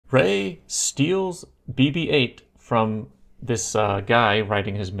Rey steals BB-8 from this guy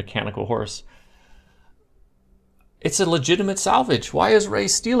riding his mechanical horse. It's a legitimate salvage. Why is Rey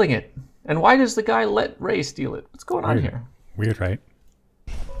stealing it? And why does the guy let Rey steal it? What's going on here? Weird, right?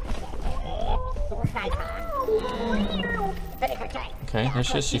 Okay, there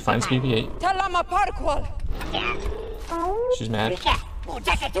she is. She finds BB-8. She's mad.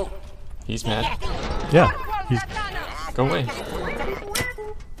 He's mad. Yeah. Go away.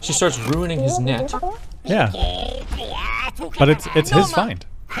 She starts ruining his net. Yeah. But it's his find.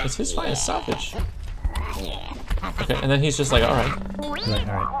 It's his find. It's salvage. Okay, and then he's just like, all right. Like,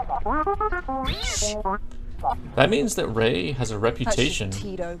 all right. That means that Rey has a reputation. That's just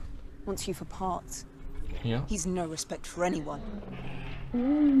Tito wants you for parts. Yeah. He's no respect for anyone. I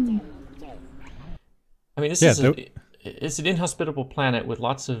mean, this is it's an inhospitable planet with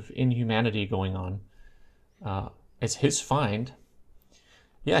lots of inhumanity going on. It's his find.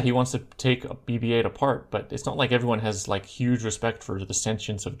 Yeah, he wants to take BB-8 apart, but it's not like everyone has like huge respect for the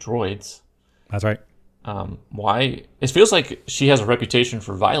sentience of droids. That's right. Why? It feels like she has a reputation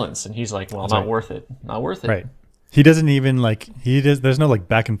for violence, and he's like, well, not worth it. Not worth it. Right. He doesn't even like there's no like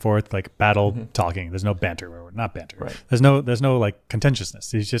back and forth like battle talking. There's no banter or not banter. Right. There's no like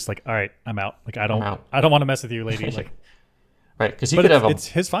contentiousness. He's just like, all right, I'm out. Like I don't want to mess with you, lady. Like, right, because he could have it's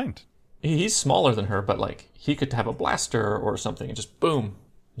his find. He's smaller than her, but like he could have a blaster or something and just boom,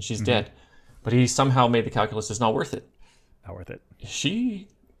 and she's dead. But he somehow made the calculus it's not worth it. Not worth it. She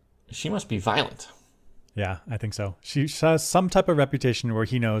must be violent. Yeah, I think so. She has some type of reputation where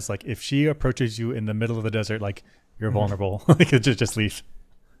he knows like if she approaches you in the middle of the desert, like you're vulnerable. Like just leave.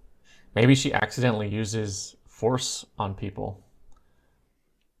 Maybe she accidentally uses force on people.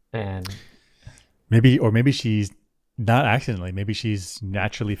 And maybe she's not accidentally. Maybe she's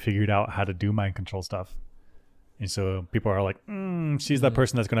naturally figured out how to do mind control stuff. And so people are like, she's that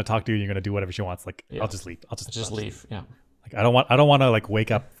person that's going to talk to you and you're going to do whatever she wants. Like, I'll just leave. I'll just leave. Yeah. Like, I don't want to like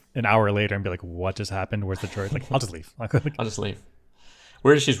wake up an hour later and be like, what just happened? Where's the droid? Like, I'll just leave. I'll just leave.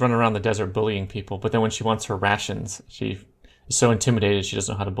 Weird is she's running around the desert bullying people, but then when she wants her rations, she is so intimidated she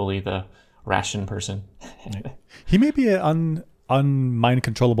doesn't know how to bully the ration person. He may be an unmind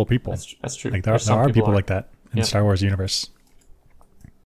controllable people. That's true. Like there are people like that in the Star Wars universe.